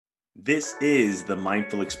This is the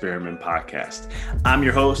Mindful Experiment Podcast. I'm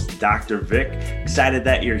your host, Dr. Vic. Excited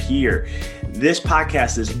that you're here. This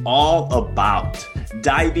podcast is all about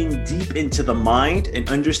diving deep into the mind and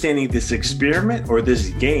understanding this experiment or this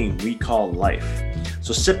game we call life.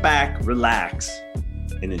 So sit back, relax,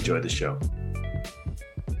 and enjoy the show.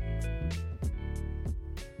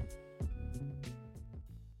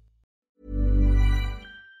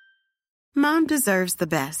 Mom deserves the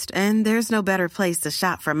best, and there's no better place to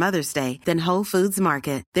shop for Mother's Day than Whole Foods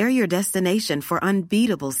Market. They're your destination for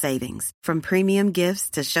unbeatable savings, from premium gifts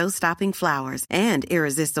to show-stopping flowers and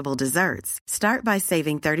irresistible desserts. Start by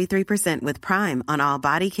saving 33% with Prime on all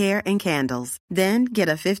body care and candles. Then get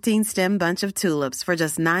a 15-stem bunch of tulips for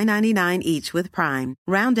just $9.99 each with Prime.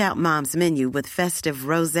 Round out Mom's menu with festive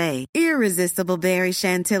rosé, irresistible berry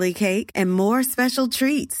chantilly cake, and more special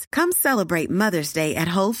treats. Come celebrate Mother's Day at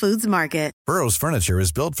Whole Foods Market. Burrow's furniture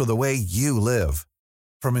is built for the way you live.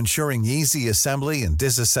 From ensuring easy assembly and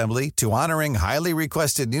disassembly to honoring highly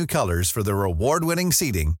requested new colors for their award-winning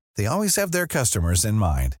seating, they always have their customers in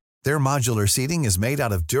mind. Their modular seating is made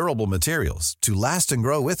out of durable materials to last and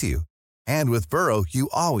grow with you. And with Burrow, you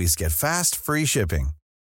always get fast, free shipping.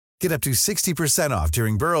 Get up to 60% off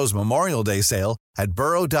during Burrow's Memorial Day sale at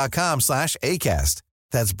burrow.com/ACAST.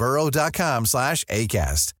 That's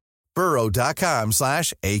burrow.com/ACAST.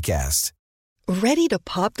 burrow.com/ACAST. Ready to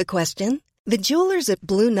pop the question? The jewelers at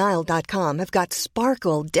BlueNile.com have got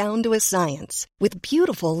sparkle down to a science with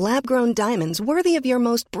beautiful lab-grown diamonds worthy of your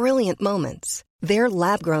most brilliant moments. Their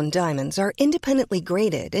lab-grown diamonds are independently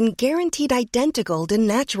graded and guaranteed identical to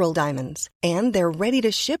natural diamonds, and they're ready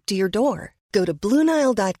to ship to your door. Go to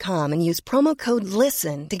BlueNile.com and use promo code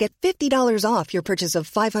LISTEN to get $50 off your purchase of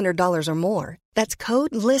 $500 or more. That's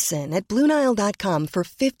code LISTEN at BlueNile.com for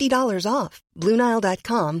 $50 off.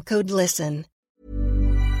 BlueNile.com, code LISTEN.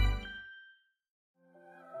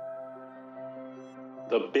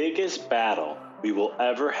 The biggest battle we will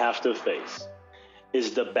ever have to face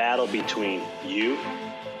is the battle between you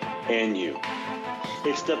and you.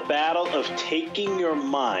 It's the battle of taking your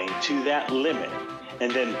mind to that limit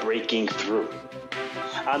and then breaking through.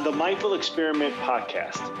 On the Mindful Experiment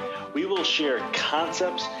podcast, we will share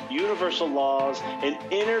concepts, universal laws, and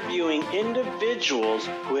interviewing individuals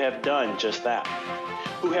who have done just that,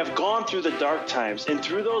 who have gone through the dark times and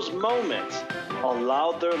through those moments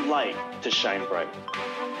allowed their light to shine bright.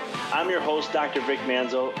 I'm your host, Dr. Vic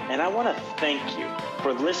Manzo, and I want to thank you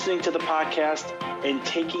for listening to the podcast and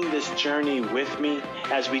taking this journey with me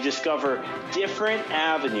as we discover different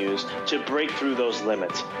avenues to break through those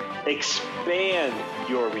limits, expand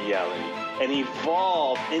your reality, and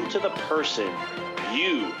evolve into the person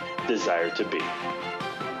you desire to be.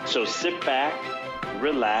 So sit back,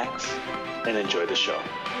 relax, and enjoy the show.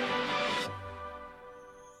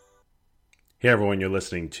 Hey everyone, you're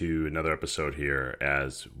listening to another episode here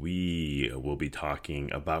as we will be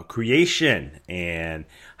talking about creation and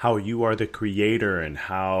how you are the creator and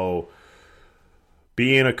how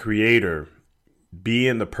being a creator,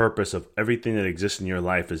 being the purpose of everything that exists in your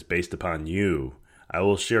life is based upon you. I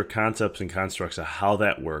will share concepts and constructs of how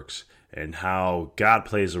that works and how God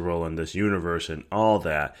plays a role in this universe and all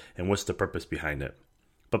that and what's the purpose behind it.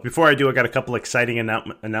 But before I do, I got a couple exciting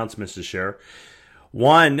announcements to share.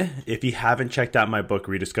 One, if you haven't checked out my book,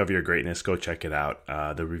 Rediscover Your Greatness, go check it out.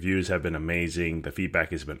 The reviews have been amazing. The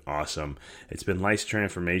feedback has been awesome. It's been life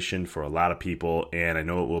transformation for a lot of people, and I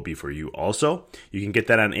know it will be for you also. You can get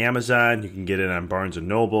that on Amazon. You can get it on Barnes &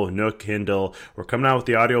 Noble, Nook, Kindle. We're coming out with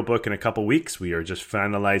the audiobook in a couple weeks. We are just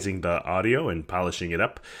finalizing the audio and polishing it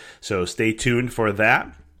up. So stay tuned for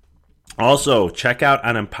that. Also, check out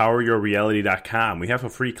on empoweryourreality.com. We have a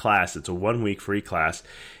free class. It's a 1-week free class.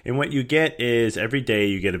 And what you get is every day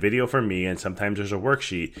you get a video from me, and sometimes there's a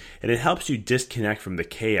worksheet. And it helps you disconnect from the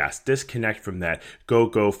chaos, disconnect from that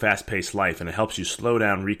go, fast-paced life. And it helps you slow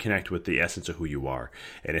down, reconnect with the essence of who you are.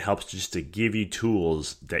 And it helps just to give you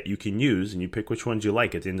tools that you can use, and you pick which ones you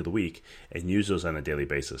like at the end of the week and use those on a daily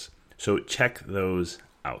basis. So check those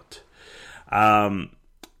out. Last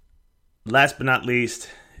but not least,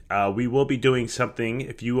 we will be doing something.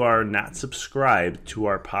 If you are not subscribed to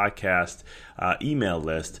our podcast email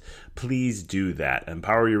list, please do that.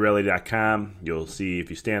 EmpowerYourReality.com. You'll see if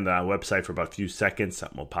you stay on the website for about a few seconds,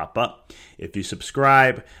 something will pop up. If you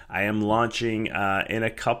subscribe, I am launching in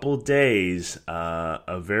a couple days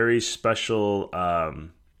a very special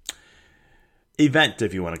event,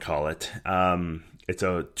 if you want to call it. It's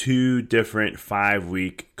 2 different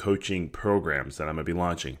 5-week coaching programs that I'm going to be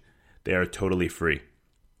launching. They are totally free.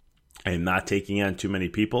 I am not taking on too many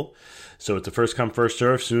people. So it's a first come, first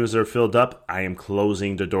serve. As soon as they're filled up, I am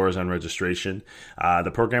closing the doors on registration.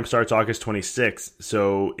 The program starts August 26th.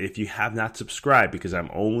 So if you have not subscribed, because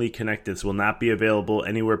I'm only connected, this will not be available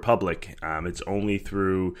anywhere public. It's only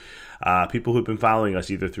through people who've been following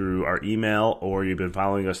us either through our email or you've been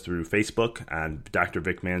following us through Facebook on Dr.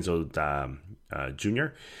 Vic Manzo Jr.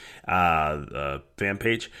 Fan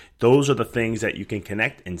page. Those are the things that you can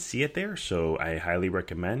connect and see it there. So I highly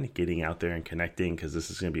recommend getting out there and connecting because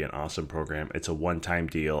this is going to be an awesome program. It's a one-time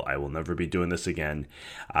deal. I will never be doing this again.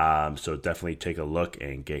 So definitely take a look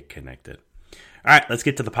and get connected. All right, let's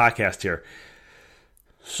get to the podcast here.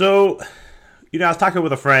 So, I was talking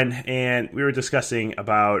with a friend and we were discussing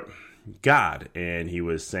about God, and he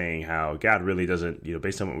was saying how God really doesn't,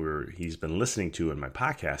 based on what he's been listening to in my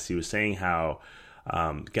podcast, he was saying how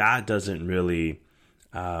God doesn't really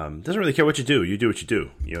care what you do. You do what you do.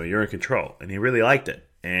 You're in control, and he really liked it.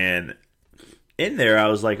 And in there, I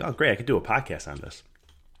was like, oh, great, I could do a podcast on this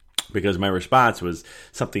because my response was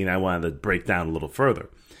something I wanted to break down a little further.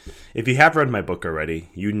 If you have read my book already,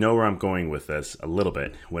 you know where I'm going with this a little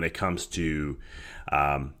bit when it comes to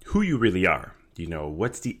who you really are.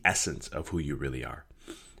 What's the essence of who you really are?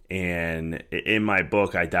 And in my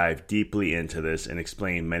book, I dive deeply into this and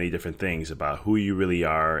explain many different things about who you really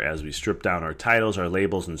are as we strip down our titles, our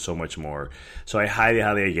labels, and so much more. So I highly,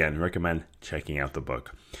 highly, again, recommend checking out the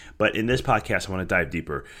book. But in this podcast, I want to dive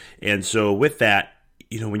deeper. And so with that,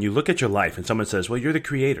 when you look at your life and someone says, well, you're the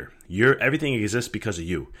creator. Everything exists because of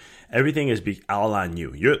you. Everything is all on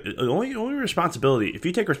you. You're only responsibility. If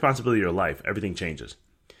you take responsibility of your life, everything changes.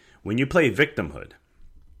 When you play victimhood,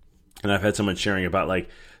 and I've had someone sharing about like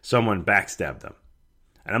someone backstabbed them.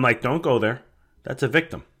 And I'm like, don't go there. That's a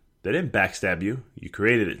victim. They didn't backstab you. You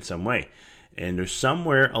created it in some way. And there's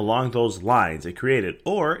somewhere along those lines it created,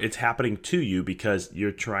 or it's happening to you because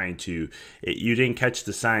you're you didn't catch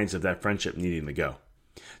the signs of that friendship needing to go.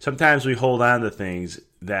 Sometimes we hold on to things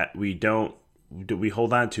that we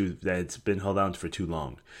hold on to that's been held on to for too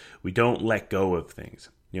long. We don't let go of things.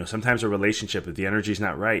 Sometimes a relationship, if the energy's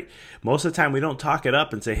not right, most of the time we don't talk it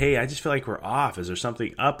up and say, hey, I just feel like we're off. Is there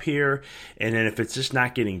something up here? And then if it's just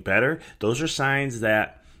not getting better, those are signs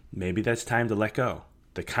that maybe that's time to let go.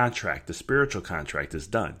 The spiritual contract is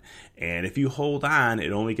done. And if you hold on,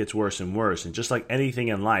 it only gets worse and worse. And just like anything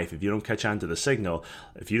in life, if you don't catch on to the signal,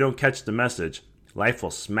 if you don't catch the message, life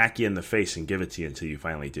will smack you in the face and give it to you until you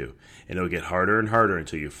finally do. And it'll get harder and harder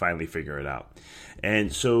until you finally figure it out.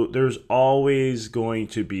 And so there's always going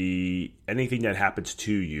to be anything that happens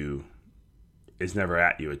to you is never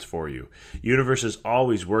at you, it's for you. Universe is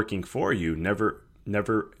always working for you, never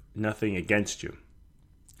nothing against you.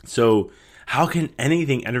 So how can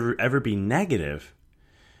anything ever be negative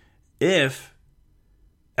if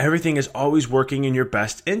everything is always working in your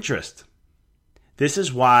best interest? This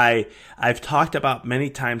is why I've talked about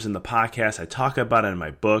many times in the podcast, I talk about it in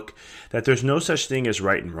my book, that there's no such thing as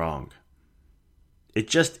right and wrong. It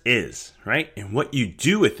just is, right? And what you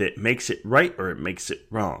do with it makes it right or it makes it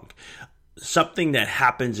wrong. Something that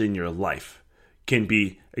happens in your life can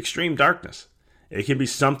be extreme darkness. It can be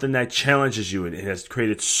something that challenges you and it has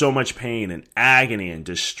created so much pain and agony and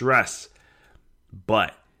distress.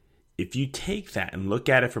 But if you take that and look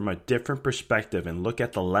at it from a different perspective and look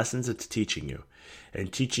at the lessons it's teaching you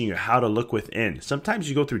and teaching you how to look within, sometimes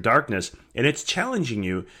you go through darkness and it's challenging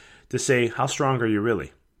you to say, how strong are you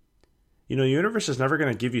really? The universe is never going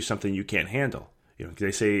to give you something you can't handle.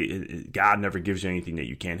 They say God never gives you anything that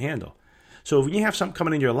you can't handle. So when you have something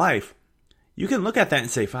coming in your life, you can look at that and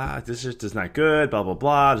say, this is not good, blah, blah,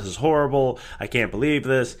 blah, this is horrible, I can't believe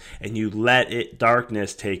this, and you let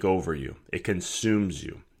darkness take over you. It consumes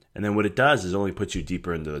you. And then what it does is only puts you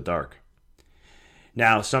deeper into the dark.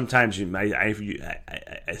 Now, sometimes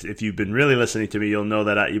if you've been really listening to me, you'll know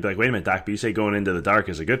that you'd be like, wait a minute, Doc, but you say going into the dark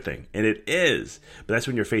is a good thing. And it is. But that's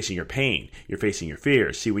when you're facing your pain. You're facing your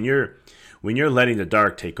fears. See, when you're letting the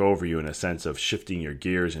dark take over you in a sense of shifting your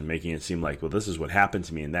gears and making it seem like, well, this is what happened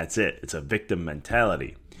to me and that's it. It's a victim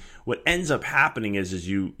mentality. What ends up happening is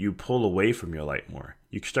you pull away from your light more.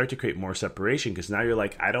 You start to create more separation because now you're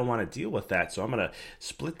like, I don't want to deal with that. So I'm going to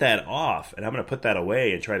split that off and I'm going to put that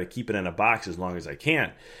away and try to keep it in a box as long as I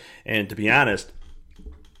can. And to be honest,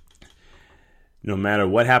 no matter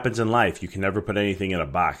what happens in life, you can never put anything in a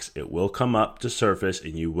box. It will come up to surface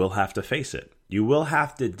and you will have to face it. You will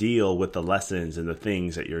have to deal with the lessons and the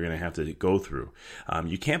things that you're going to have to go through.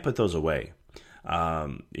 You can't put those away.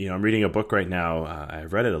 I'm reading a book right now. I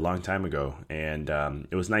read it a long time ago, and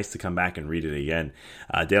it was nice to come back and read it again.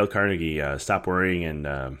 Dale Carnegie, Stop Worrying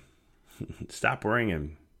and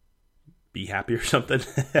Be Happy or something.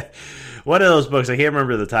 One of those books. I can't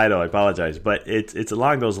remember the title. I apologize, but it's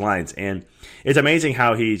along those lines, and it's amazing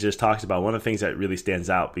how he just talks about one of the things that really stands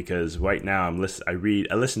out. Because right now I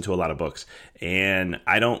listen to a lot of books, and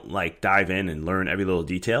I don't like dive in and learn every little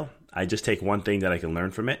detail. I just take one thing that I can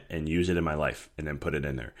learn from it and use it in my life, and then put it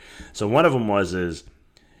in there. So one of them is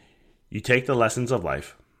you take the lessons of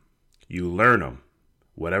life, you learn them,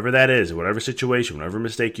 whatever that is, whatever situation, whatever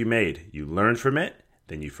mistake you made, you learn from it.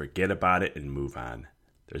 Then you forget about it and move on.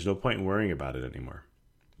 There's no point in worrying about it anymore.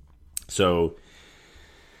 So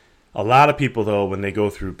a lot of people, though, when they go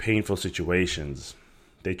through painful situations,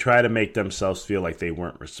 they try to make themselves feel like they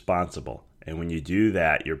weren't responsible. And when you do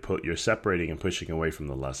that, you're separating and pushing away from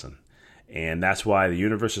the lesson. And that's why the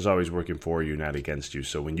universe is always working for you, not against you.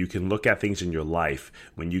 So when you can look at things in your life,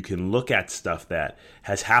 when you can look at stuff that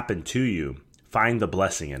has happened to you, find the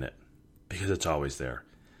blessing in it, because it's always there.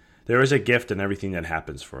 There is a gift in everything that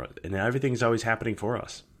happens for us, and everything's always happening for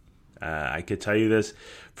us. I could tell you this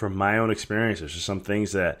from my own experience. There's just some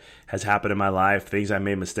things that has happened in my life, things I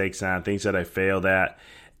made mistakes on, things that I failed at,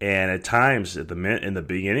 and at times in the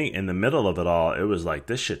beginning, in the middle of it all, it was like,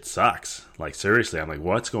 this shit sucks. Like, seriously, I'm like,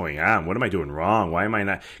 what's going on? What am I doing wrong? Why am I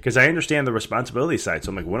not? Because I understand the responsibility side, so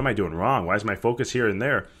I'm like, what am I doing wrong? Why is my focus here and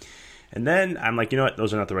there? And then I'm like, you know what?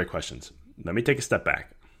 Those are not the right questions. Let me take a step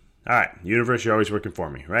back. All right, universe, you're always working for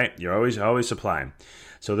me, right? You're always supplying.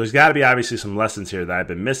 So there's got to be obviously some lessons here that I've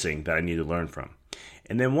been missing that I need to learn from.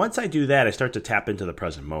 And then once I do that, I start to tap into the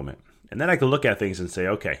present moment. And then I can look at things and say,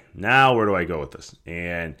 okay, now where do I go with this?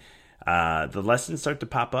 And the lessons start to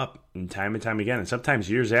pop up time and time again. And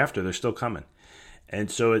sometimes years after, they're still coming.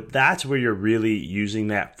 And so that's where you're really using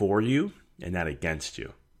that for you and not against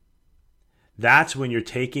you. That's when you're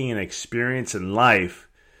taking an experience in life,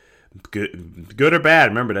 good or bad,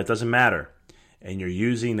 remember, that doesn't matter. And you're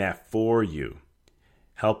using that for you,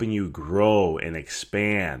 helping you grow and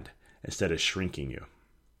expand instead of shrinking you.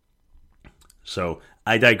 So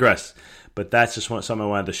I digress, but that's just something I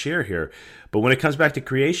wanted to share here. But when it comes back to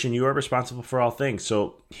creation, you are responsible for all things.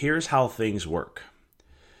 So here's how things work.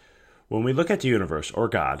 When we look at the universe or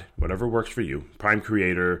God, whatever works for you, prime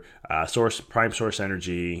creator, prime source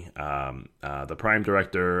energy, the prime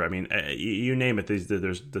director, I mean, you name it,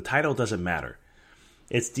 the title doesn't matter.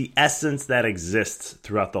 It's the essence that exists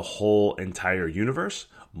throughout the whole entire universe,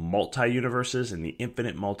 multi-universes, and the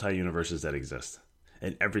infinite multi-universes that exist.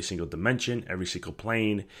 In every single dimension, every single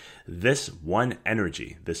plane, this one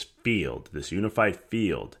energy, this field, this unified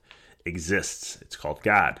field exists. It's called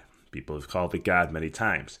God. People have called it God many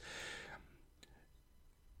times.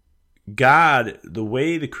 God, the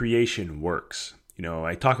way the creation works,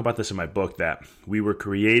 I talk about this in my book, that we were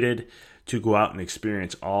created to go out and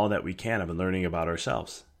experience all that we can of learning about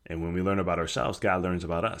ourselves. And when we learn about ourselves, God learns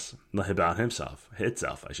about us, about itself.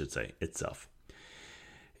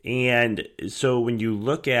 And so when you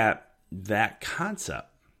look at that concept,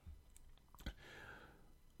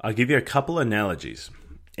 I'll give you a couple analogies.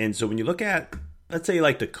 And so when you look at, let's say you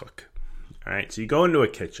like to cook, all right? So you go into a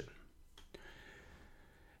kitchen.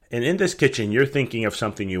 And in this kitchen, you're thinking of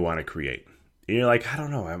something you want to create. And you're like, I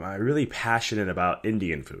don't know, am I really passionate about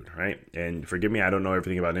Indian food, right? And forgive me, I don't know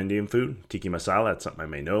everything about Indian food. Tikka masala, that's something I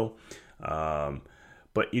may know.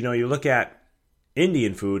 But, you look at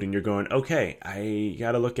Indian food and you're going, okay, I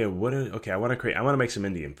got to look at I want to make some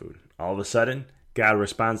Indian food. All of a sudden, God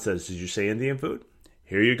responds, says, did you say Indian food?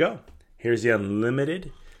 Here you go. Here's the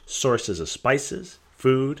unlimited sources of spices,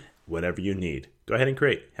 food, whatever you need. Go ahead and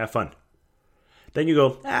create. Have fun. Then you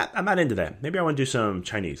go, I'm not into that. Maybe I want to do some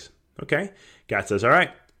Chinese. Okay. God says, all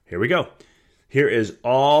right, here we go. Here is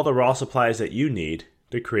all the raw supplies that you need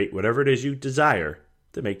to create whatever it is you desire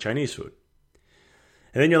to make Chinese food.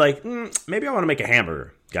 And then you're like, maybe I want to make a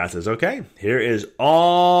hamburger. God says, okay, here is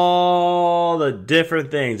all the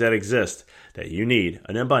different things that exist that you need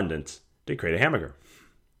in abundance to create a hamburger.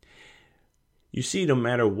 You see, no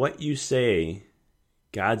matter what you say,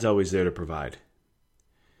 God's always there to provide.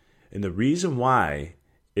 And the reason why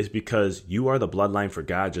is because you are the bloodline for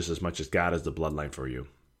God just as much as God is the bloodline for you.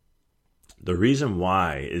 The reason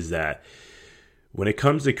why is that when it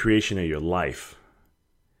comes to creation of your life,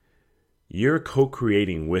 you're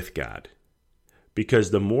co-creating with God.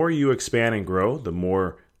 Because the more you expand and grow, the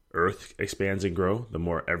more Earth expands and grow, the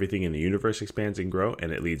more everything in the universe expands and grow,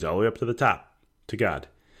 and it leads all the way up to the top, to God.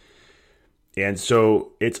 And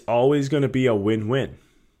so it's always going to be a win-win.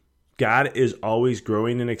 God is always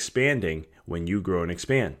growing and expanding when you grow and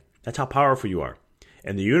expand. That's how powerful you are.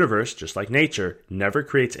 And the universe, just like nature, never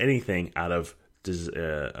creates anything out of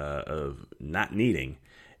not needing.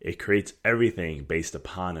 It creates everything based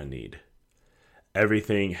upon a need.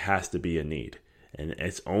 Everything has to be a need. and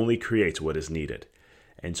it only creates what is needed.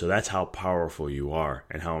 And so that's how powerful you are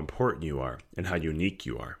and how important you are and how unique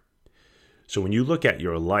you are. So when you look at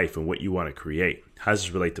your life and what you want to create, how does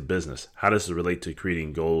this relate to business? How does it relate to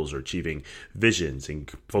creating goals or achieving visions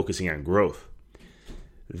and focusing on growth?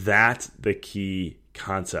 That's the key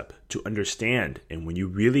concept to understand. And when you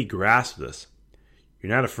really grasp this,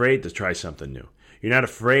 you're not afraid to try something new. You're not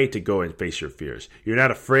afraid to go and face your fears. You're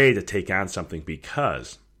not afraid to take on something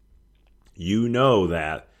because you know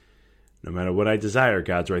that no matter what I desire,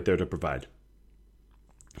 God's right there to provide.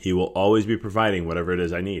 He will always be providing whatever it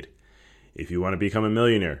is I need. If you want to become a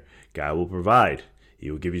millionaire, God will provide. He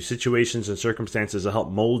will give you situations and circumstances to help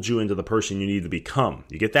mold you into the person you need to become.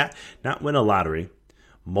 You get that? Not win a lottery.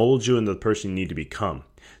 Mold you into the person you need to become.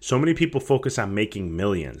 So many people focus on making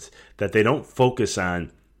millions that they don't focus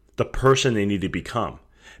on the person they need to become.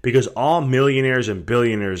 Because all millionaires and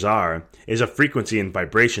billionaires are is a frequency and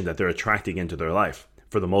vibration that they're attracting into their life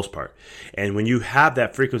for the most part. And when you have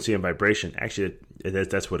that frequency and vibration, actually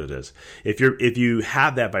that's what it is. If you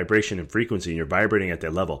have that vibration and frequency and you're vibrating at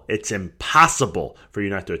that level, it's impossible for you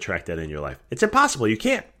not to attract that in your life. It's impossible. You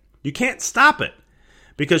can't stop it.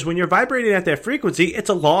 Because when you're vibrating at that frequency, it's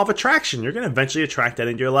a law of attraction. You're going to eventually attract that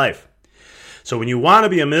into your life. So when you want to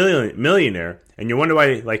be a millionaire, and you wonder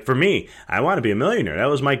why, like for me, I want to be a millionaire. That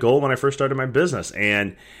was my goal when I first started my business,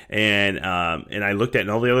 and I looked at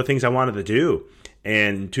all the other things I wanted to do.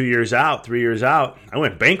 And 3 years out, I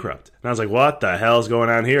went bankrupt. And I was like, what the hell is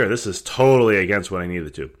going on here? This is totally against what I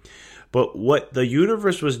needed to. But what the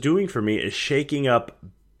universe was doing for me is shaking up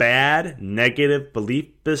bad, negative belief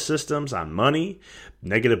systems on money,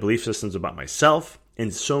 negative belief systems about myself,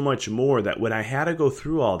 and so much more that when I had to go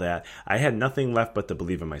through all that, I had nothing left but to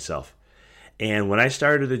believe in myself. And when I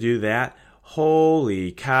started to do that,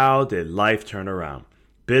 holy cow, did life turn around.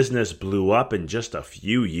 Business blew up in just a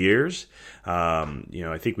few years.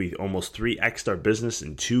 I think we almost 3x'd our business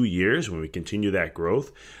in 2 years when we continue that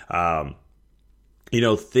growth.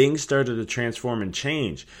 Things started to transform and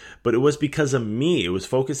change, but it was because of me. It was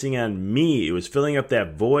focusing on me. It was filling up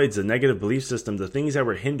that voids, the negative belief system, the things that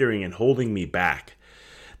were hindering and holding me back.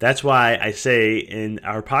 That's why I say in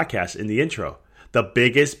our podcast, in the intro, the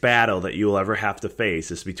biggest battle that you'll ever have to face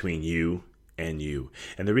is between you and you.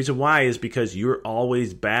 And the reason why is because you're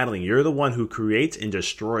always battling. You're the one who creates and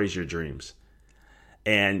destroys your dreams.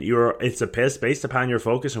 And it's based upon your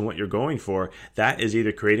focus and what you're going for. That is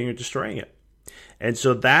either creating or destroying it. And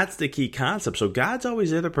so that's the key concept. So God's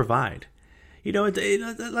always there to provide.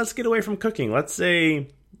 Let's get away from cooking. Let's say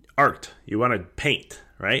art. You want to paint,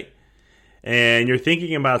 right? And you're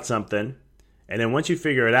thinking about something. And then once you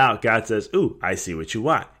figure it out, God says, ooh, I see what you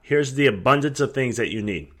want. Here's the abundance of things that you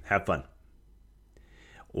need. Have fun.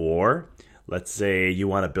 Or let's say you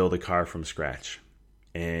want to build a car from scratch.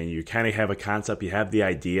 And you kind of have a concept, you have the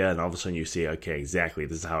idea, and all of a sudden you see, okay, exactly,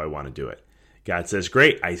 this is how I want to do it. God says,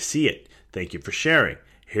 great, I see it. Thank you for sharing.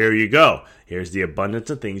 Here you go. Here's the abundance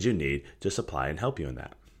of things you need to supply and help you in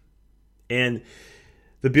that. And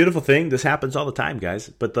the beautiful thing, this happens all the time, guys,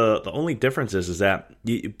 but the only difference is that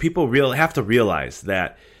people have to realize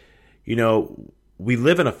that, we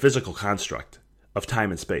live in a physical construct of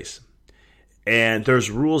time and space. And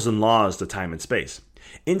there's rules and laws to time and space.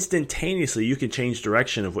 Instantaneously, you can change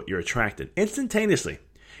direction of what you're attracted. Instantaneously.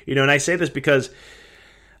 And I say this because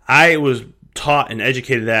I was taught and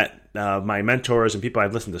educated that my mentors and people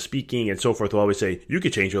I've listened to speaking and so forth will always say, you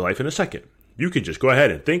could change your life in a second. You can just go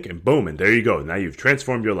ahead and think and boom, and there you go. Now you've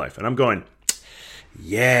transformed your life. And I'm going,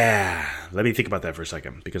 yeah, let me think about that for a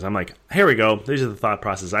second. Because I'm like, here we go. These are the thought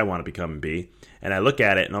processes I want to become and be. And I look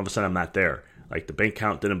at it and all of a sudden I'm not there. Like the bank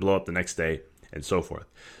account didn't blow up the next day and so forth.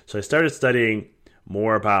 So I started studying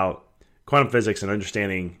more about quantum physics and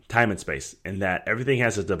understanding time and space, and that everything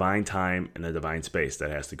has a divine time and a divine space that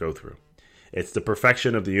it has to go through. It's the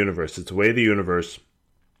perfection of the universe. It's the way the universe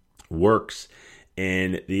works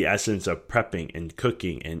in the essence of prepping and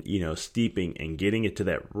cooking and, steeping and getting it to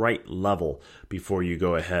that right level before you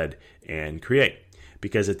go ahead and create.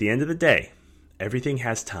 Because at the end of the day, everything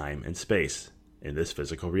has time and space in this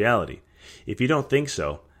physical reality. If you don't think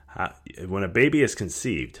so, when a baby is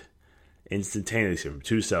conceived, instantaneously from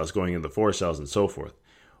 2 cells going into 4 cells and so forth,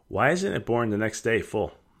 why isn't it born the next day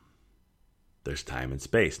full? There's time and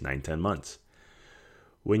space, 9-10 months.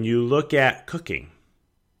 When you look at cooking,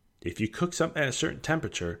 if you cook something at a certain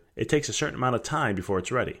temperature, it takes a certain amount of time before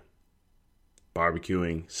it's ready.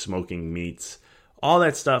 Barbecuing, smoking meats, all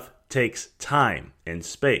that stuff takes time and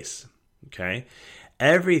space. Okay?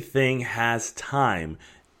 Everything has time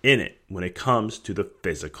in it when it comes to the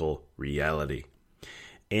physical reality.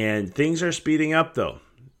 And things are speeding up though.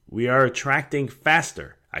 We are attracting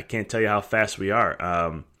faster. I can't tell you how fast we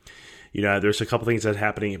are. There's a couple things that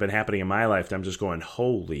have been happening in my life that I'm just going,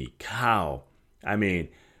 holy cow. I mean,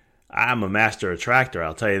 I'm a master attractor,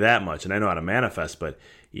 I'll tell you that much, and I know how to manifest, but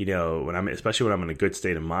especially when I'm in a good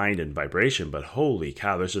state of mind and vibration, but holy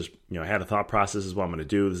cow, there's just, I had a thought process, this is what I'm going to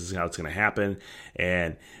do, this is how it's going to happen,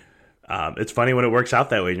 and it's funny when it works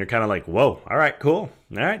out that way, and you're kind of like, whoa, all right, cool,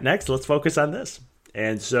 all right, next, let's focus on this.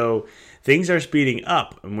 And so things are speeding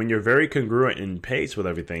up, and when you're very congruent in pace with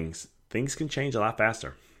everything, things can change a lot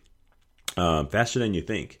faster than you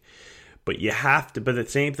think. But you have to, but the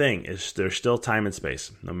same thing is there's still time and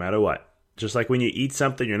space, no matter what. Just like when you eat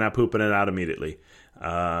something, you're not pooping it out immediately.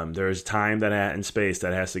 There's time and space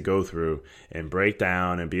that has to go through and break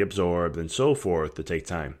down and be absorbed and so forth to take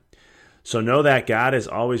time. So know that God is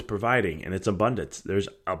always providing, and it's abundance. There's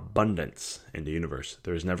abundance in the universe.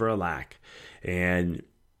 There's never a lack. And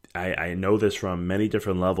I know this from many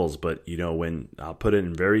different levels, but when I'll put it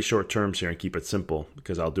in very short terms here and keep it simple,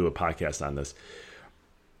 because I'll do a podcast on this.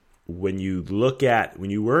 When you're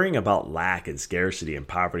worrying about lack and scarcity and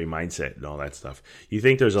poverty mindset and all that stuff, you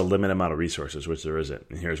think there's a limited amount of resources, which there isn't.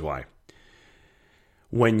 And here's why.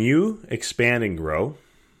 When you expand and grow,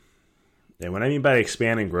 and what I mean by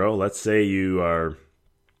expand and grow, let's say you are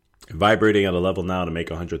vibrating at a level now to make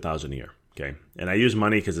 $100,000 a year. Okay. And I use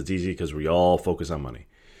money because it's easy, because we all focus on money.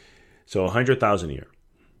 So $100,000 a year,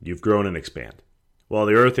 you've grown and expand. Well,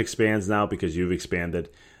 the earth expands now because you've expanded.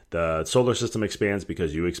 The solar system expands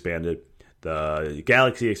because you expanded. The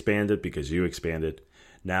galaxy expanded because you expanded.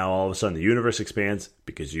 Now all of a sudden the universe expands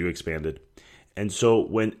because you expanded. And so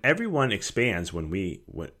when everyone expands,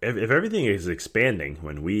 if everything is expanding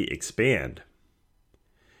when we expand,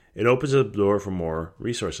 it opens up the door for more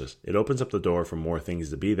resources. It opens up the door for more things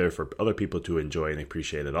to be there for other people to enjoy and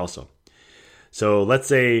appreciate it also. So let's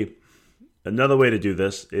say another way to do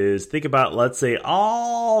this is think about, let's say,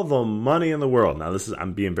 all the money in the world. Now,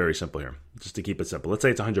 I'm being very simple here, just to keep it simple. Let's say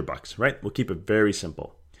it's $100, right? We'll keep it very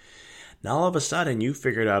simple. Now, all of a sudden, you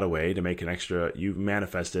figured out a way to make you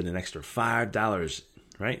manifested an extra $5,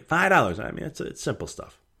 right? $5. I mean, it's simple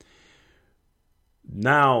stuff.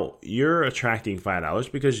 Now, you're attracting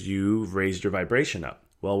 $5 because you've raised your vibration up.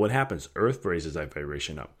 Well, what happens? Earth raises that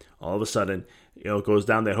vibration up. All of a sudden, it goes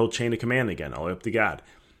down that whole chain of command again, all the way up to God.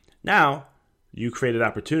 Now, you created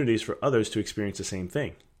opportunities for others to experience the same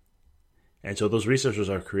thing. And so those resources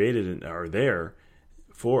are created and are there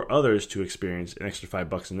for others to experience an extra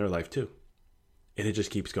 $5 in their life too. And it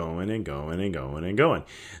just keeps going and going and going and going.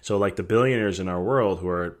 So like the billionaires in our world who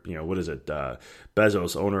are,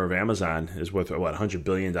 Bezos, owner of Amazon, is worth, $100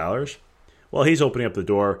 billion? Well, he's opening up the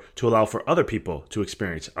door to allow for other people to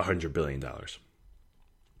experience $100 billion.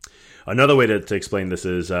 Another way to explain this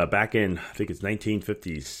is back in, I think it's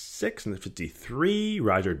 1956 and 53,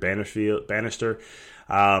 Roger Bannister.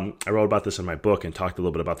 I wrote about this in my book and talked a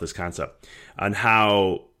little bit about this concept on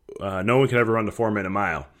how no one could ever run the 4-minute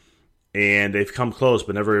mile. And they've come close,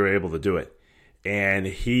 but never were able to do it. And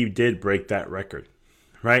he did break that record,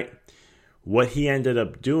 right? What he ended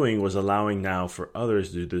up doing was allowing now for others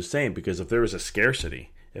to do the same, because if there was a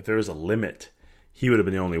scarcity, if there was a limit, he would have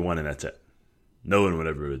been the only one, and that's it. No one would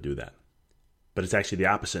ever do that. But it's actually the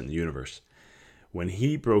opposite in the universe. When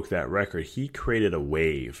he broke that record, he created a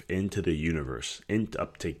wave into the universe,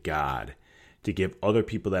 up to God, to give other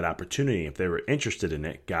people that opportunity. If they were interested in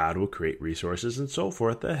it, God will create resources and so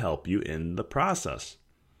forth to help you in the process.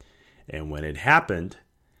 And when it happened,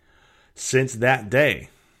 since that day,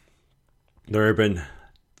 there have been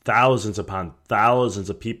thousands upon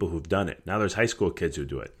thousands of people who've done it. Now there's high school kids who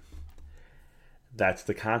do it. That's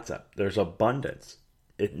the concept. There's abundance.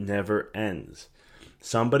 It never ends.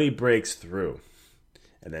 Somebody breaks through,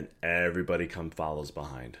 and then everybody follows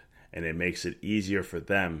behind. And it makes it easier for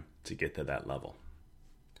them to get to that level.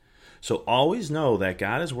 So always know that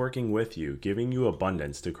God is working with you, giving you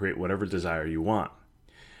abundance to create whatever desire you want.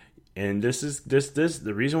 And this is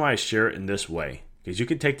the reason why I share it in this way, because you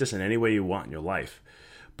can take this in any way you want in your life,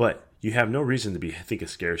 but you have no reason to think of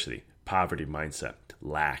scarcity, poverty mindset,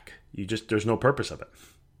 lack. There's no purpose of it.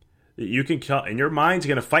 You can, and your mind's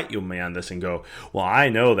going to fight you on this and go, well, I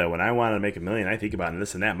know that when I want to make $1 million, I think about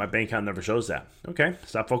this and that. My bank account never shows that. Okay,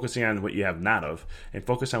 stop focusing on what you have not of and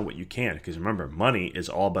focus on what you can. Because remember, money is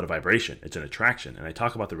all about a vibration. It's an attraction. And I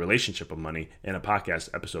talk about the relationship of money in a podcast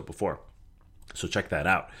episode before. So check that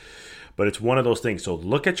out. But it's one of those things. So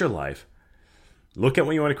look at your life. Look at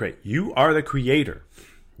what you want to create. You are the creator.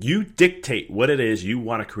 You dictate what it is you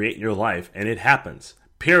want to create in your life, and it happens.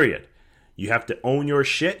 Period. You have to own your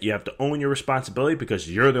shit. You have to own your responsibility, because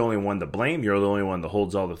you're the only one to blame. You're the only one that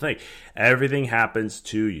holds all the thing. Everything happens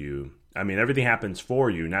to you I mean, everything happens for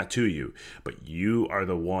you, not to you, but you are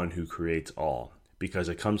the one who creates all, because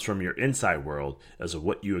it comes from your inside world as of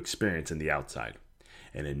what you experience in the outside.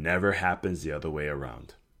 And it never happens the other way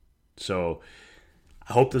around. So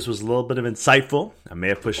I hope this was a little bit of insightful. I may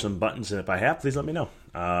have pushed some buttons, and if I have, please let me know.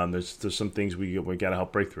 There's some things we got to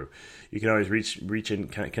help break through. You can always reach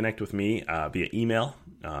and connect with me via email.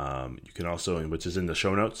 You can also, which is in the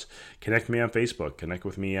show notes, connect me on Facebook, connect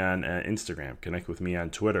with me on Instagram, connect with me on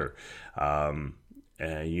Twitter. So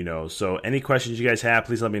any questions you guys have,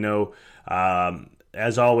 please let me know.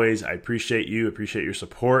 As always, I appreciate you, appreciate your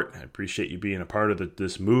support. I appreciate you being a part of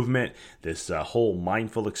this movement, this whole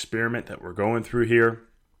mindful experiment that we're going through here.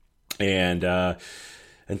 And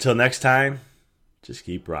until next time, just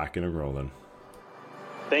keep rocking and rolling.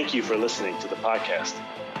 Thank you for listening to the podcast.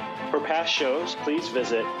 For past shows, please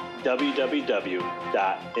visit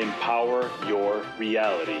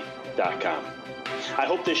www.empoweryourreality.com. I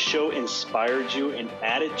hope this show inspired you and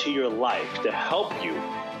added to your life to help you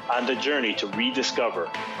on the journey to rediscover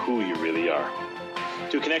who you really are.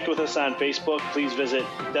 To connect with us on Facebook, please visit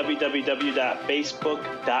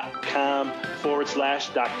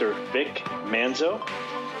www.facebook.com/Dr. Vic Manzo.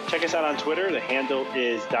 Check us out on Twitter. The handle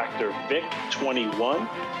is Dr. Vic21.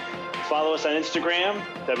 Follow us on Instagram,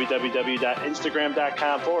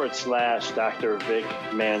 www.instagram.com/Dr. Vic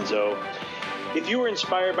Manzo. If you were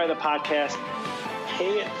inspired by the podcast,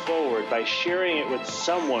 pay it forward by sharing it with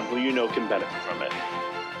someone who you know can benefit from it.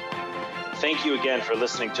 Thank you again for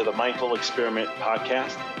listening to the Mindful Experiment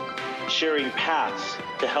podcast, sharing paths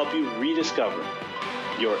to help you rediscover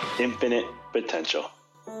your infinite potential.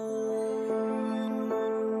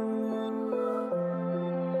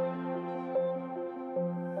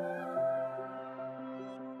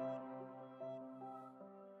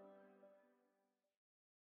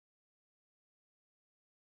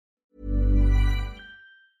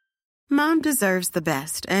 Mom deserves the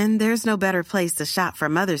best, and there's no better place to shop for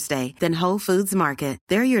Mother's Day than Whole Foods Market.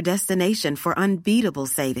 They're your destination for unbeatable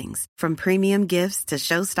savings, from premium gifts to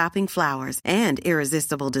show-stopping flowers and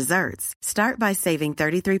irresistible desserts. Start by saving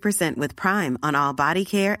 33% with Prime on all body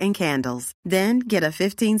care and candles. Then get a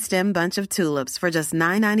 15-stem bunch of tulips for just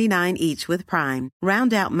 $9.99 each with Prime.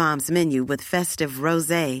 Round out Mom's menu with festive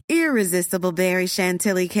rosé, irresistible berry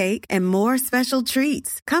chantilly cake, and more special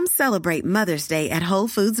treats. Come celebrate Mother's Day at Whole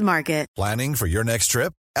Foods Market. Planning for your next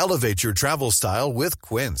trip? Elevate your travel style with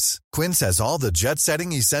Quince. Quince has all the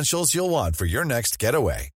jet-setting essentials you'll want for your next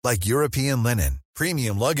getaway, like European linen,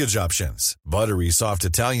 premium luggage options, buttery soft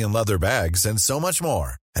Italian leather bags, and so much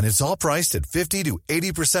more. And it's all priced at 50 to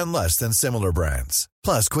 80% less than similar brands.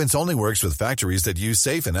 Plus, Quince only works with factories that use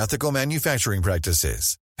safe and ethical manufacturing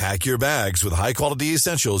practices. Pack your bags with high-quality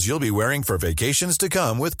essentials you'll be wearing for vacations to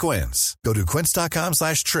come with Quince. Go to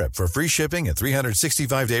quince.com/trip for free shipping and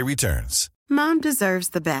 365-day returns. Mom deserves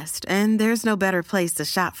the best, and there's no better place to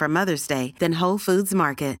shop for Mother's Day than Whole Foods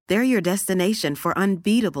Market. They're your destination for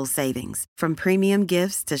unbeatable savings, from premium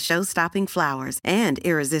gifts to show-stopping flowers and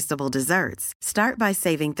irresistible desserts. Start by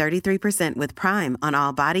saving 33% with Prime on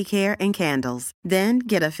all body care and candles. Then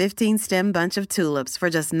get a 15-stem bunch of tulips for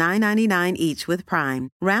just $9.99 each with Prime.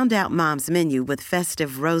 Round out Mom's menu with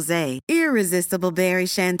festive rosé, irresistible berry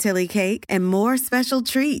chantilly cake, and more special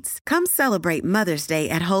treats. Come celebrate Mother's Day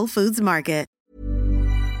at Whole Foods Market.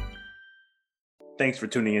 Thanks for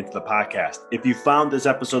tuning into the podcast. If you found this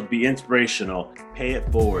episode to be inspirational, pay it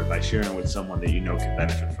forward by sharing with someone that you know can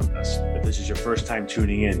benefit from this. If this is your first time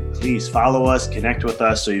tuning in, please follow us, connect with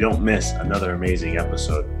us so you don't miss another amazing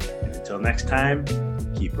episode. And until next time,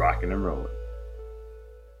 keep rocking and rolling.